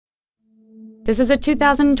This is a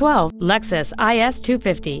 2012 Lexus IS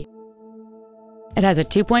 250. It has a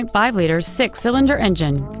 2.5-liter 6-cylinder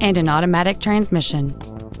engine and an automatic transmission.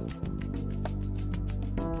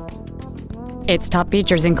 Its top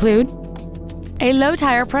features include a low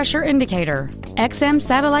tire pressure indicator, XM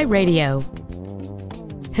satellite radio,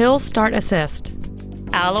 hill start assist,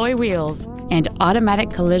 alloy wheels, and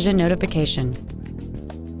automatic collision notification.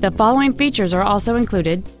 The following features are also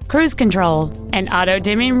included: cruise control, an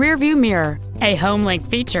auto-dimming rearview mirror, a HomeLink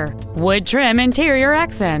feature, wood trim interior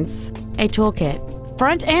accents, a toolkit,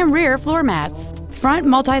 front and rear floor mats, front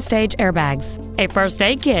multi-stage airbags, a first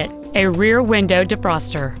aid kit, a rear window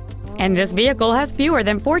defroster. And this vehicle has fewer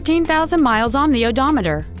than 14,000 miles on the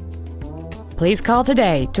odometer. Please call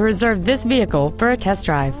today to reserve this vehicle for a test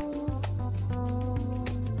drive.